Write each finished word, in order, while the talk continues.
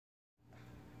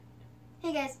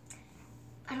Hey guys,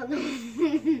 I don't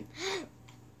know.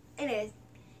 Anyways,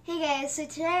 hey guys, so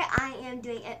today I am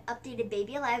doing an updated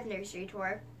Baby Alive nursery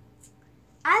tour.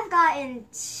 I've gotten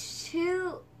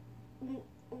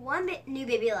one new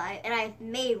Baby Alive, and I've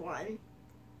made one.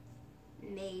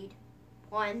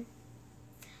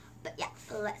 But yeah,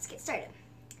 let's get started.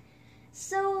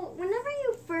 So, whenever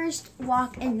you first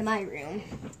walk into my room,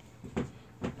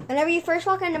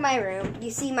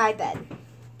 you see my bed,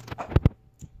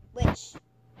 which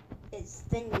is,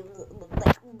 then you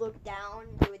look down,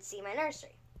 you would see my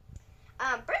nursery.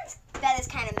 Brent's bed is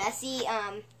kind of messy.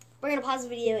 We're going to pause the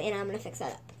video and I'm going to fix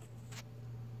that up.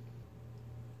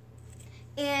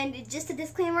 And just a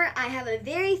disclaimer, I have a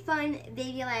very fun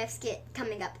Baby Alive skit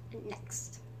coming up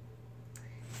next.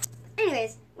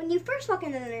 Anyways, when you first walk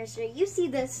into the nursery, you see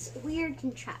this weird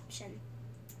contraption.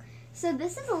 So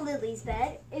this is a Lily's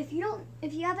bed. If you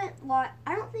haven't watched,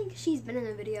 I don't think she's been in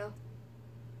a video.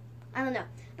 I don't know.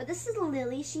 But this is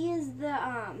Lily. She is the,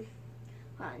 hold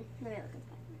on, let me look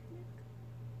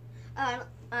at that.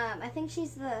 I think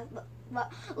she's the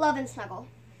Love and Snuggle.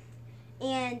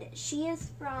 And she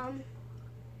is from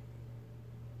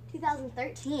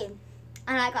 2013.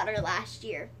 And I got her last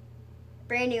year.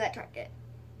 Brand new at Target.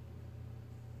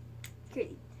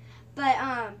 Crazy. But,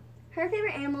 her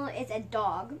favorite animal is a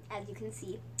dog, as you can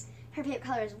see. Her favorite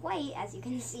color is white, as you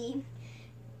can see.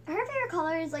 Her favorite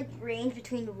colors range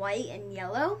between white and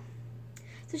yellow.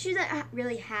 So she doesn't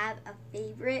really have a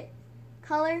favorite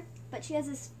color, but she has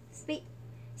this State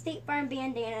Farm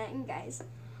bandana, and guys,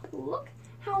 look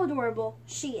how adorable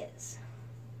she is.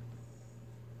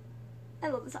 I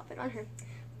love this outfit on her.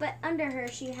 But under her,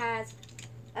 she has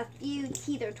a few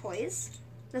teether toys.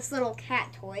 This little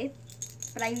cat toy,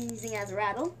 but I'm using as a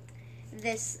rattle.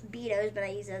 This Beatos, but I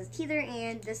use it as a teether,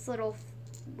 and this little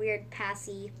weird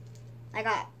passy I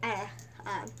got at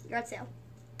a yard sale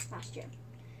last year.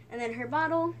 And then her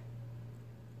bottle.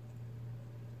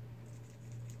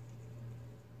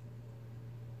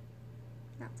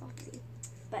 That's all to see.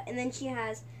 And then she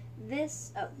has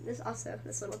this, this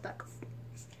little duck.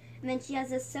 And then she has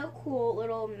this so cool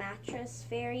little mattress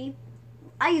fairy.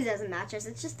 I use it as a mattress.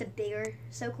 It's just a bigger,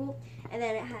 so cool. And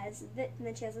then it has this, and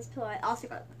then she has this pillow. I also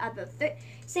got at the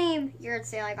same yard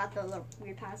sale. I got the little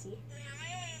weird passy.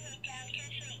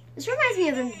 This reminds me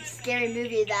of a scary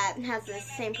movie that has the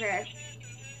same prayer.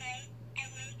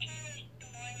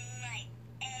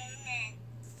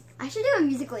 I should do a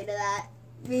Musical.ly to that.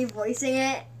 Me voicing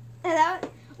it. Well,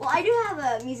 I do have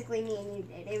a Musical.ly me and you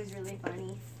did. It was really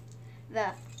funny.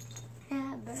 The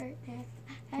happy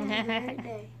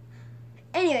birthday.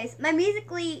 Anyways, my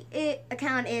Musical.ly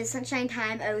account is Sunshine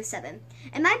Time 07.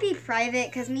 It might be private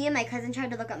because me and my cousin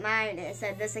tried to look up mine and it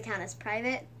said this account is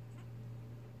private.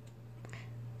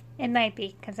 It might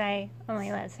be because I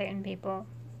only let certain people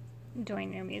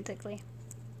join your Musical.ly.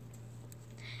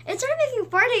 It started making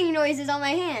farting noises on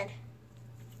my hand.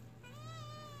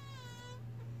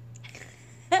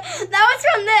 That was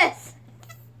from this.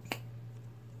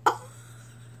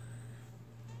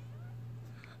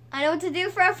 I know what to do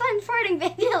for a fun farting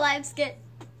Baby Alive skit.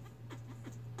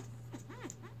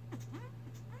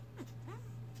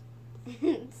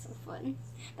 It's so fun.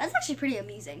 That's actually pretty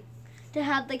amusing to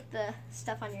have the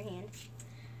stuff on your hand.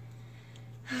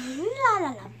 La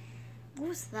la la. What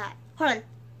was that? Hold on.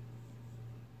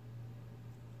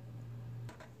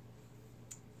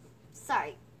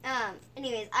 Sorry.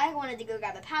 Anyways, I wanted to go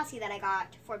grab a passy that I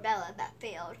got for Bella that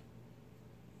failed.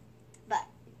 But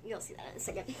you'll see that in a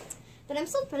second. But I'm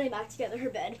still putting back together her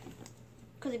bed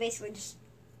because I basically just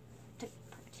took it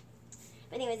apart.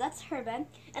 But anyways, that's her bed.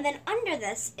 And then under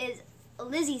this is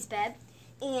Lizzie's bed,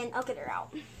 and I'll get her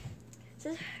out.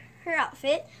 This is her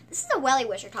outfit. This is a Welly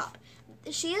Wisher top.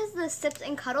 She is the Sips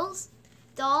and Cuddles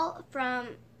doll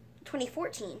from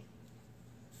 2014.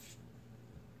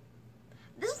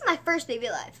 This was my first Baby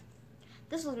Alive.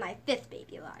 This was my 5th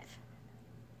Baby Alive.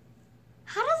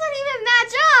 How does that even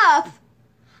match up?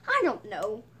 I don't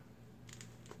know.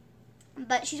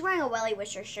 But she's wearing a Welly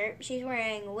Wisher shirt. She's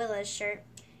wearing Willa's shirt.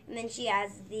 And then she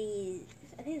has these.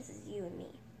 I think this is You and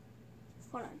Me.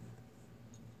 Hold on.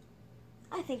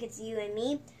 I think it's You and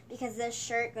Me because this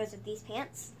shirt goes with these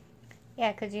pants.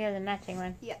 Yeah, because you have the matching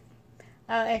one. Yeah.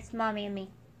 Oh, it's Mommy and Me.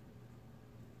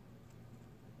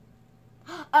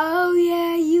 Oh,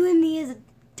 yeah. You and Me is a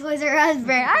Toys R Us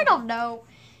brand. I don't know.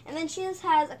 And then she just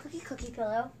has a cookie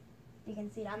pillow. You can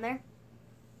see down there.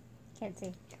 Can't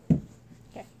see.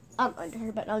 Under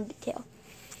her, but on detail.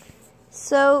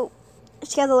 So,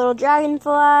 she has a little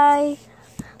dragonfly,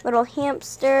 little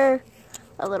hamster,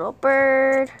 a little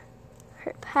bird,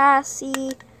 her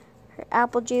passy, her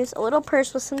apple juice, a little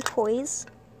purse with some toys,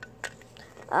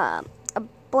 a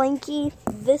blankie,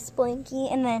 this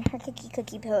blankie, and then her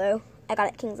cookie pillow. I got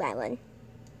at Kings Island.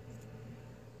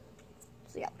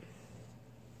 So yeah.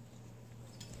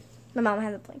 My mom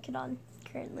has a blanket on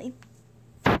currently.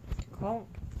 Cold.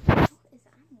 How is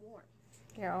that? I'm warm.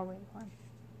 You're always warm.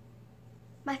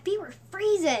 My feet were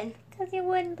freezing. Because you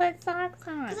wouldn't put socks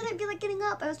on. Because I didn't feel like getting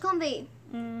up. I was comfy.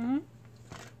 Mm-hmm.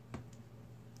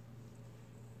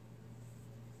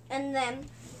 And then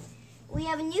we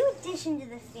have a new addition to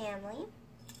the family.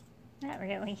 Not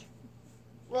really.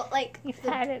 Well, like You've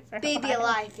the had it for a Baby while.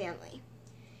 Alive family.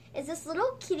 It's this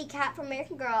little kitty cat from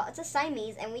American Girl. It's a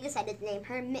Siamese, and we decided to name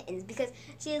her Mittens because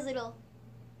she has little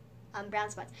brown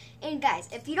spots. And guys,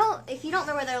 if you don't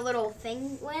know where their little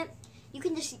thing went, you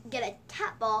can just get a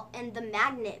cat ball, and the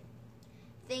magnet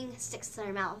thing sticks to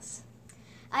their mouth.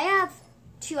 I have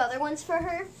 2 other ones for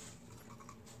her.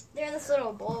 They're in this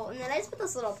little bowl, and then I just put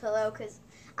this little pillow because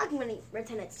I'm going to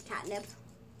pretend it's catnip.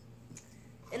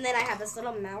 And then I have this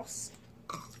little mouse.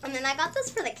 And then I got this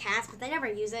for the cats, but they never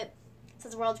use it. It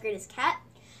says world's greatest cat.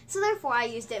 So therefore I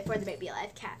used it for the Baby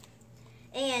Alive cat.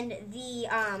 And the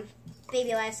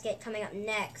Baby Alive skit coming up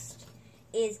next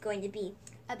is going to be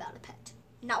about a pet.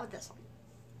 Not with this one.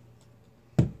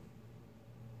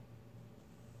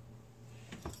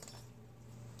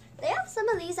 They have some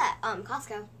of these at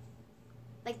Costco.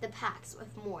 Like the packs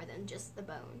with more than just the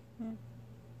bone. Mm.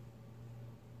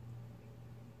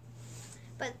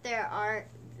 But there are,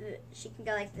 she can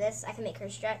go like this. I can make her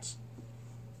stretch.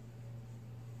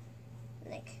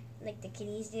 Like the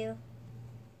kitties do.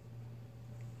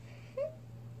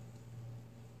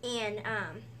 And,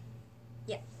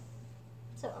 yeah.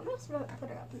 So I'm just going to put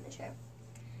her up in the chair.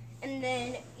 And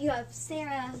then you have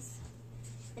Sarah's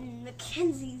and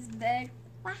Mackenzie's bed.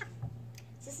 Wow.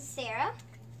 So this is Sarah.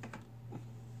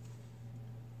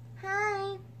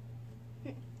 Hi.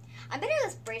 I made her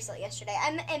this bracelet yesterday.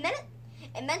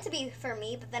 It meant to be for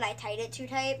me, but then I tied it too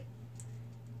tight.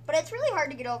 But it's really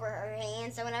hard to get over her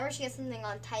hand, so whenever she has something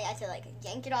on tight, I have to like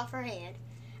yank it off her hand.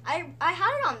 I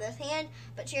had it on this hand,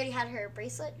 but she already had her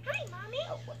bracelet. Hi, Mommy.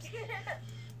 Oh, whoops.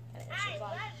 Hi,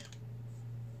 love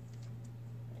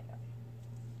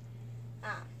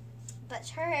But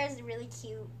her hair is really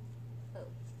cute. Oh.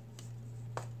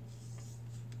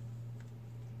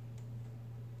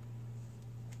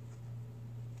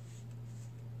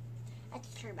 I have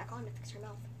to turn it back on to fix her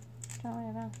mouth. Don't worry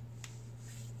about it.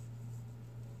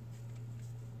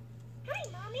 Hi,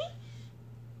 Mommy.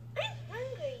 I'm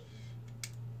hungry.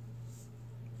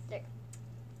 There.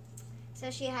 So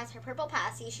she has her purple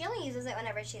passy. She only uses it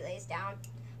whenever she lays down.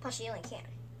 Plus, she only can.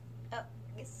 Oh,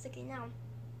 it's sticking down.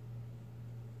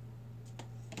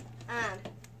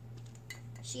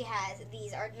 She has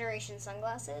these Art Generation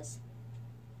sunglasses.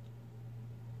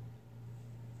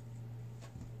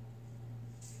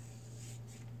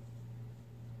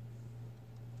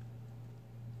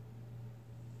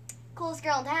 Coolest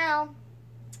girl in town.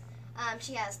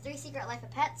 She has 3 Secret Life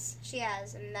of Pets. She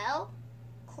has Mel,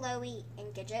 Chloe,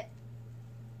 and Gidget.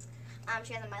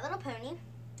 She has a My Little Pony.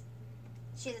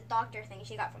 She has a doctor thing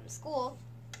she got from school.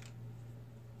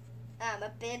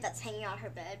 A bib that's hanging on her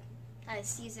bed. I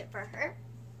just use it for her.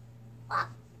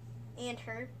 And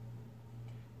her.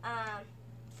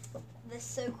 This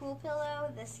So Cool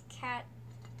pillow, this cat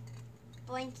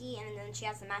blankie, and then she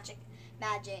has the matching.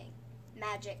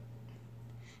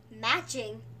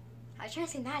 I was trying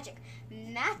to say magic.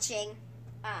 Matching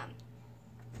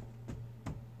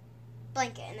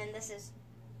blanket, and then this is.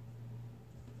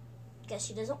 Guess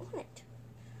she doesn't want it.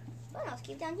 Oh no, let's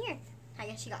keep it down here. I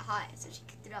guess she got hot, so she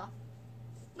kicked it off.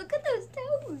 Look at those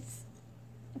toes.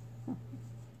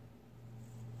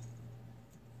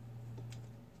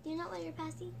 Do you not let her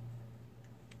passy?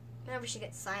 Whenever she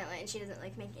gets silent and she doesn't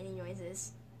like make any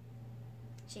noises,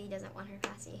 she doesn't want her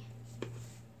passy.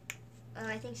 Oh,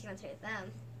 I think she wants her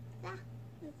thumb. Yeah.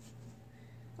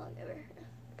 I'll give her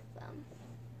a thumb.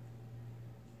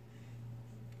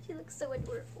 She looks so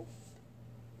adorable.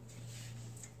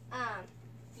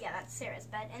 Yeah, that's Sarah's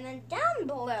bed. And then down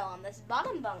below on this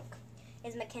bottom bunk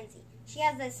is Mackenzie. She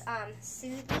has this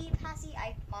Soothy passy.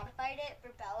 I modified it for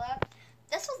Bella.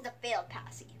 This was the failed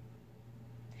passy.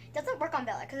 It doesn't work on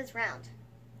Bella because it's round.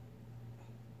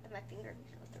 But my finger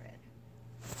goes through it.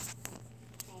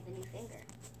 I have a new finger.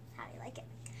 How do you like it?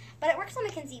 But it works on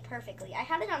Mackenzie perfectly. I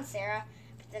had it on Sarah,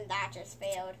 but then that just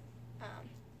failed.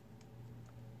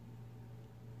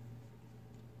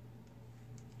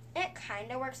 It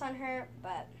kind of works on her,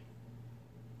 but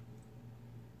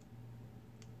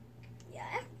yeah,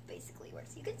 it basically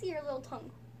works. You can see her little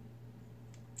tongue.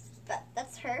 But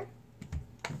that's her.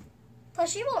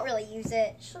 Plus, she won't really use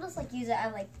it. She'll just like use it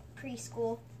at like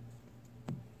preschool.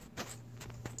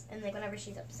 And and like whenever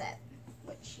she's upset,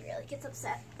 which she really gets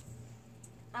upset,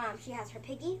 she has her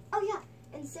piggy. Oh yeah,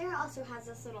 and Sarah also has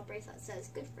this little bracelet that says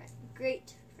 "Good friend,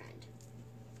 great friend."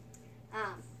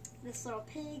 This little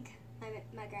pig.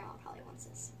 My grandma probably wants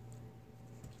this.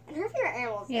 And her favorite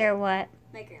animal is Your what?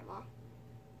 my grandma.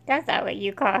 That's not what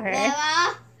you call her.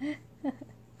 Grandma.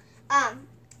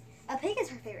 A pig is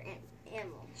her favorite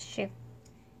animal. Shoot.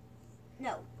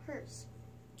 No, hers.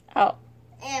 Oh.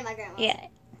 And my grandma's. Yeah.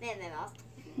 And my mom.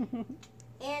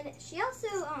 And she also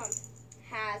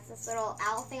has this little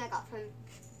owl thing I got from.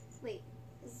 Wait,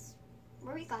 is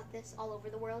where we got this all over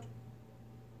the world?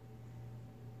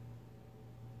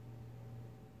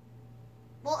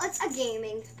 Well, it's a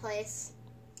gaming place.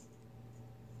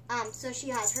 So she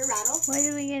has her rattle. Where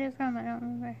did we get it from? I don't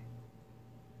remember.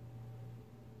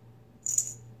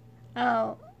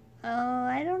 Oh,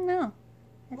 I don't know.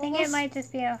 I think it might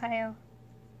just be Ohio.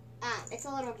 It's a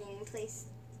little gaming place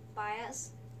by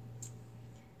us.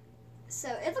 So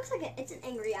it looks like it's an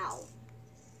angry owl.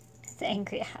 It's an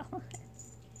angry owl.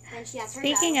 And she has her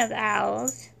Speaking rattle. of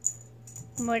owls,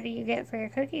 what do you get for your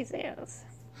cookie sales?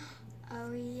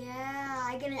 Oh yeah,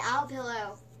 I get an owl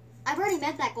pillow. I've already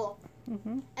met that goal.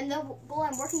 Mm-hmm. And the goal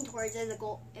I'm working towards is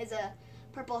a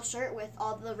purple shirt with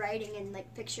all the writing and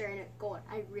like picture and gold.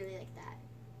 I really like that.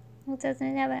 Well, doesn't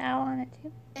it have an owl on it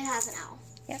too? It has an owl.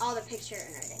 Yep. All the picture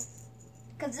and writing.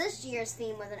 Because this year's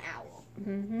theme was an owl.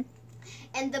 Mm-hmm.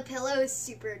 And the pillow is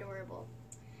super adorable.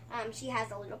 She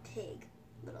has a little pig,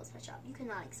 little special. You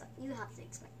have to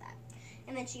expect that.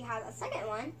 And then she has a second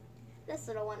one, this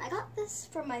little one. I got this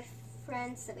from my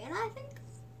friend Savannah, I think.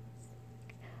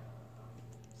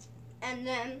 And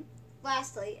then,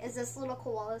 lastly, is this little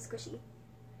koala squishy.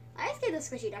 I just gave the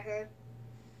squishy to her.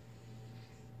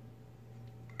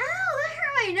 Ow, that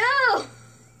hurt my nose!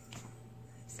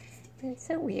 That's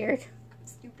so weird. I'm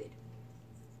stupid.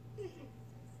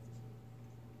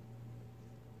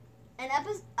 And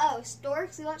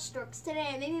Storks. We watched Storks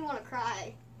today and it made me want to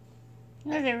cry. It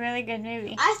was a really good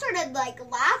movie. I started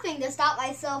laughing to stop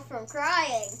myself from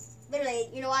crying. Literally,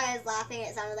 you know why I was laughing?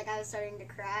 It sounded like I was starting to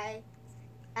cry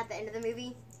at the end of the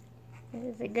movie. It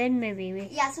was a good movie.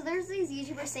 Yeah, so there's these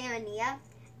YouTubers, Sam and Nia,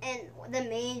 and the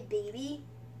main baby,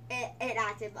 it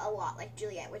acted a lot like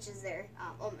Juliet, which is their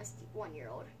almost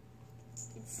 1-year-old.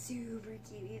 It's super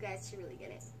cute. You guys should really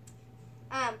get it.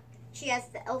 She has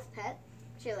the elf pet.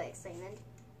 She likes Diamond.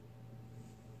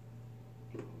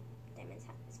 Diamond's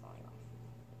hat is falling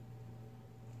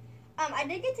off. I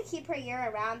did get to keep her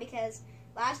year around because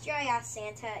last year I asked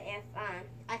Santa if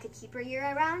I could keep her year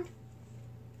around.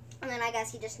 And then I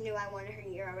guess he just knew I wanted her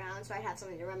year around, so I'd have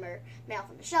something to remember mail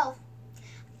from the shelf.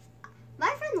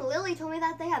 My friend Lily told me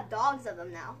that they have dogs of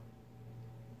them now.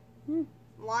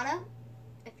 Lana,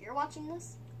 if you're watching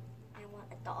this, I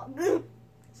want a dog.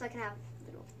 So I can have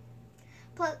little.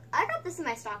 Plus, I got this in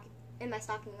my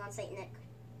stocking on St. Nick.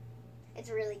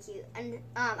 It's really cute. And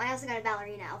I also got a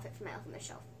ballerina outfit for my Elf on the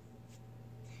Shelf.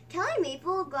 Kelly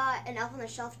Maple got an Elf on the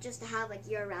Shelf just to have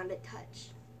year-round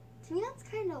touch. To me, that's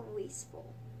kind of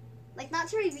wasteful. Not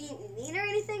to be mean or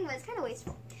anything, but it's kind of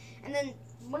wasteful. And then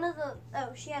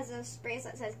she has this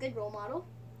bracelet that says good role model.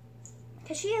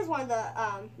 Because she is one of the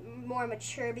more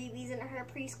mature babies in her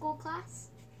preschool class.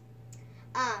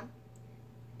 My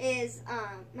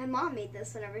mom made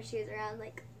this whenever she was around,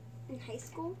 in high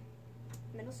school,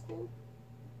 middle school.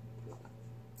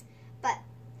 But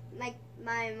my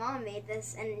mom made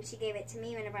this, and she gave it to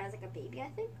me whenever I was a baby, I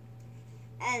think.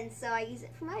 And so I use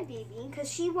it for my baby,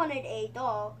 because she wanted a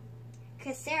doll.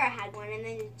 Because Sarah had one, and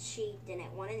then she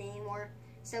didn't want it anymore.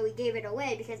 So we gave it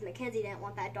away because Mackenzie didn't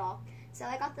want that doll. So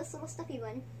I got this little stuffy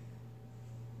one.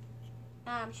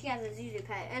 She has a Zuzu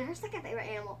pet, and her second favorite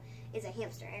animal is a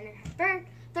hamster, and her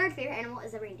third favorite animal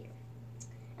is a reindeer.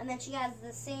 And then she has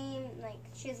the same,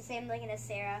 as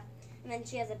Sarah. And then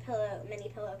she has a mini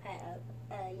pillow pet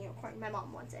of a unicorn. My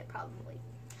mom wants it, probably.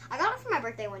 I got it for my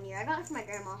birthday one year. I got it for my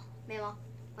grandma, mama,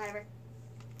 whatever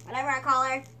I call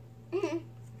her.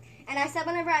 And I said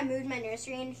whenever I moved my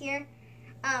nursery in here,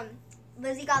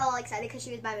 Lizzie got all excited because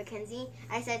she was by Mackenzie.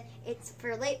 I said, it's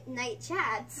for late night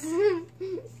chats.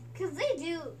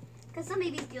 Because some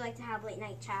babies do like to have late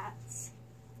night chats.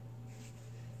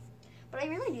 But I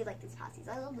really do like these passies.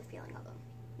 I love the feeling of them.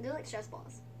 They're like stress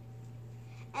balls.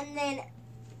 And then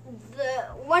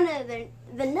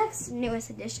the next newest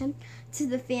addition to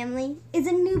the family is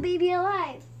a new baby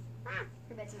alive.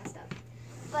 Her bed's messed up.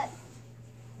 But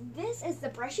this is the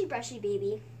Brushy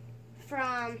Baby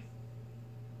from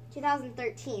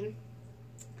 2013.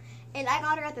 And I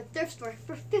got her at the thrift store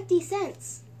for 50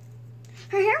 cents.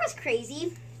 Her hair was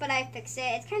crazy, but I fixed it.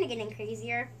 It's kind of getting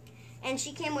crazier. And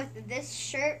she came with this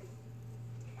shirt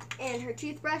and her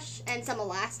toothbrush and some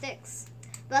elastics.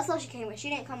 But that's all she came with. She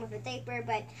didn't come with a diaper,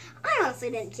 but I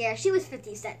honestly didn't care. She was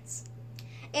 50 cents.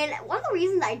 And one of the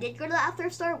reasons I did go to that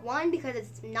thrift store, one, because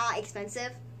it's not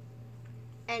expensive,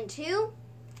 and two,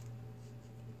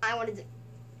 I wanted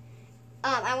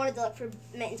to look for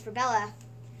mittens for Bella,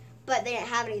 but they didn't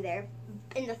have any there.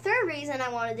 And the third reason I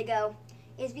wanted to go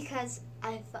is because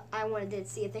I wanted to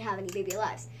see if they have any baby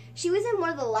alives. She was in one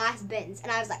of the last bins,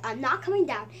 and I was like, I'm not coming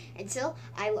down until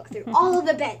I look through all of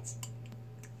the bins.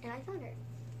 And I found her.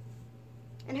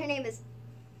 And her name is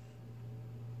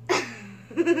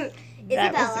Isabella.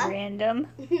 That was random.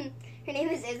 Her name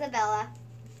is Isabella,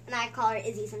 and I call her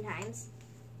Izzy sometimes.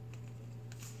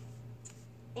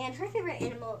 And her favorite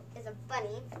animal is a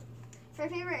bunny. Her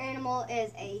favorite animal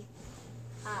is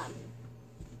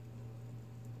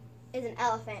an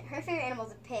elephant. Her favorite animal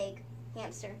is a pig,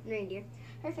 hamster, reindeer.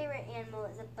 Her favorite animal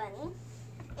is a bunny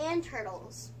and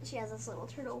turtles. She has this little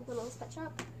turtle pet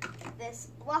shop. This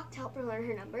block to help her learn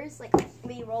her numbers. Like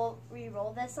we roll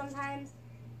this sometimes.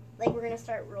 Like we're gonna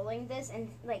start rolling this,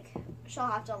 and like she'll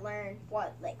have to learn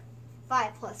what like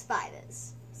 5 plus 5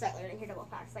 is. Start learning her double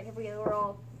facts. Like if we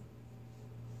roll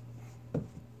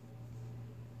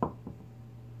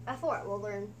a 4, we'll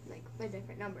learn like a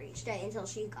different number each day until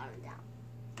she's got them down.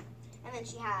 And then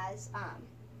she has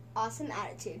awesome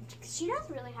attitude. She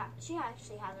actually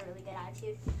has a really good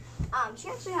attitude. She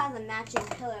actually has a matching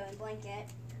pillow and blanket.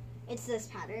 It's this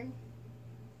pattern.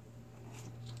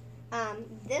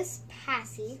 This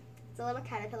Passy, it's a little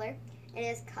caterpillar. It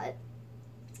is cut.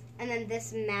 And then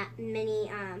this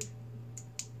mini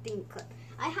thing clip.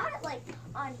 I had it like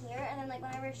on here, and then like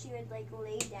whenever she would like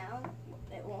lay down,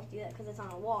 it won't do that because it's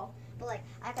on a wall. But like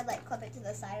I could like clip it to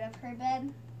the side of her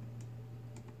bed,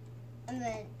 and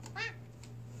then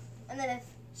if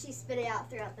she spit it out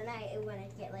throughout the night, it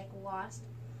wouldn't get like lost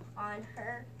on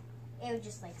her. It would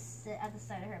just like sit at the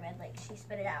side of her bed. Like she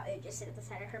spit it out, it would just sit at the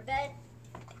side of her bed.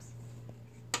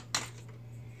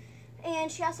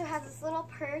 And she also has this little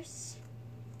purse,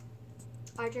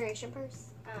 our generation purse.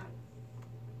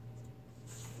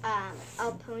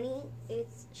 A pony.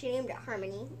 She named it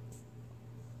Harmony.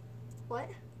 What?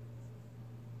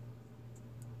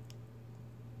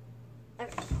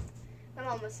 Okay. My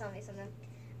mom was telling me something.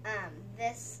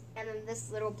 This and then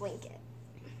this little blanket.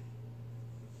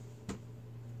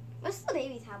 Most of the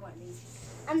babies have one of these.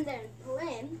 And then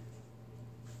Lynn,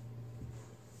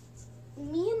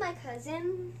 me and my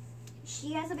cousin,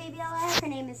 she has a baby alive. Her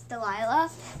name is Delilah,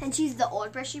 and she's the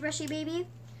old brushy baby.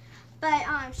 But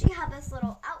she had this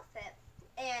little outfit,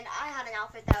 and I had an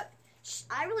outfit that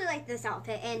I really liked this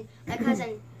outfit, and my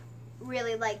cousin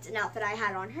really liked an outfit I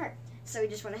had on her. So we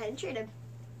just went ahead and traded.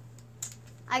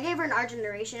 I gave her an Our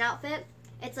Generation outfit.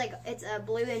 It's a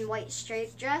blue and white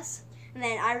striped dress, and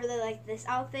then I really liked this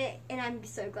outfit, and I'm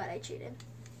so glad I traded.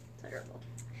 It's adorable.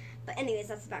 But anyways,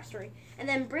 that's the backstory. And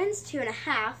then Bryn's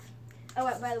 2.5.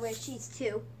 Oh, by the way, she's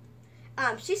 2.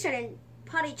 She started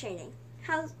potty training.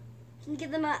 Can you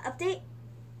give them an update?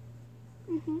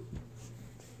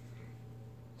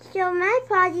 So my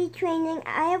potty training,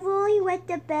 I have only wet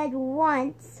the bed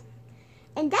once.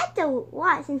 And that's a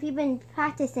lot since we've been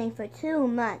practicing for 2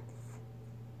 months.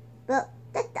 Well,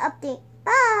 that's the update.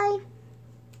 Bye!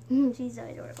 She's so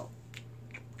adorable.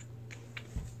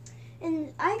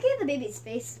 And I gave the baby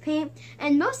face paint,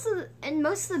 and most of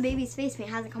the baby's face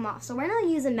paint hasn't come off. So we're gonna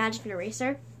use a magic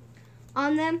eraser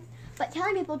on them. But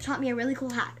Telling People taught me a really cool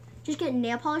hack. Just get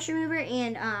nail polish remover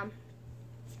and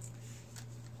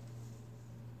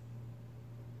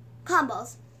cotton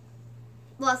balls.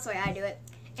 Well, that's the way I do it.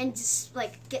 And just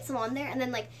like get some on there, and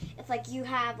then like if like you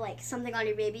have like something on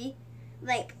your baby,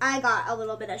 like I got a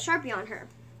little bit of Sharpie on her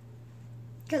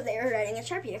because they were writing a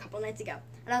Sharpie a couple nights ago,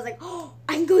 and I was like, oh,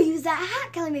 I can go use that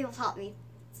hack Kelly Mabel taught me.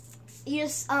 You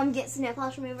just get some nail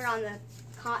polish remover on the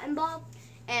cotton ball,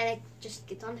 and it just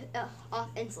gets on off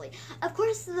instantly. Of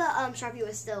course, the Sharpie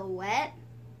was still wet,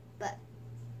 but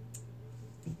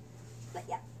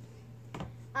yeah.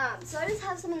 So I just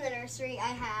have some in the nursery. I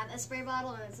have a spray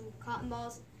bottle and some cotton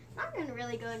balls. I'm not going to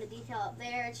really go into detail up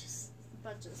there. It's just a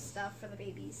bunch of stuff for the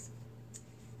babies.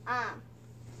 But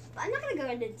I'm not going to go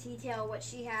into detail what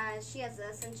she has. She has the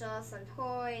essentials, some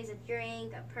toys, a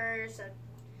drink, a purse, a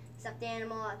stuffed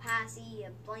animal, a passy,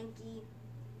 a blankie,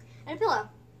 and a pillow,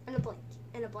 and a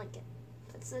blanket.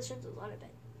 That's the essentials on a bed.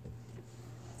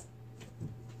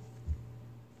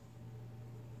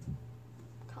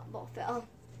 Cotton ball fell.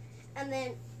 And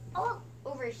then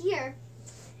over here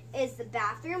is the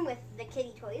bathroom with the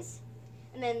kitty toys.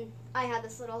 And then I have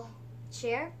this little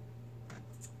chair.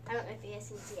 I don't know if you guys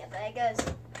can see it, but it goes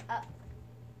up.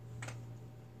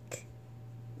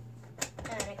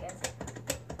 And then it goes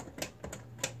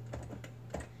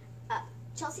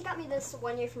Chelsea got me this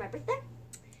one year for my birthday.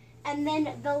 And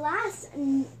then the last,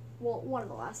 well, one of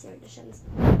the last new editions,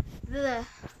 the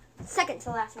second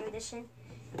to last new edition,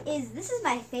 this is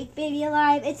my fake Baby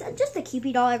Alive. It's just a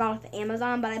Cupid doll I got off of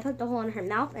Amazon, but I put the hole in her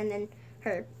mouth and then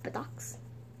her buttocks.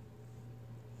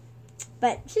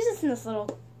 But she's just in this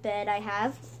little bed I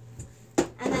have.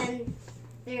 And then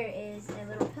there is a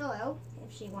little pillow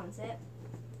if she wants it.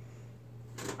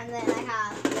 And then I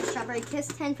have a Strawberry Kiss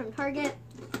tin from Target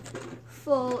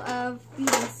full of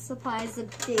feeding supplies, the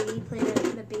baby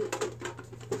Play-Doh,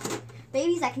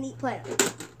 babies that can eat Play-Doh.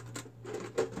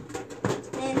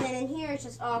 And then in here it's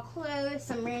just all clothes,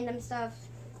 some random stuff.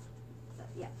 So,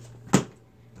 yeah.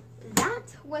 That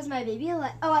was my Baby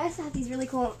Alive. Oh, I also have these really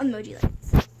cool emoji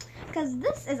lights. Because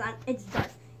this is on, it's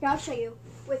dark. Here, I'll show you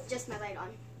with just my light on.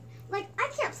 Like, I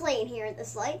can't play in here in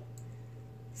this light.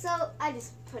 So, I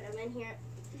just put them in here.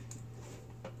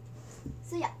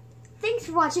 So, yeah. Thanks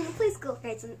for watching. Please click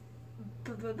like and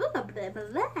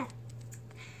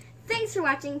Thanks for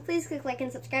watching. Please click like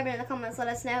and subscribe, and in the comments let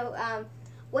us know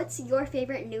what's your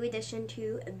favorite new addition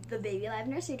to the Baby Alive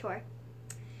Nursery Tour.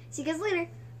 See you guys later.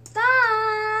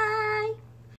 Bye!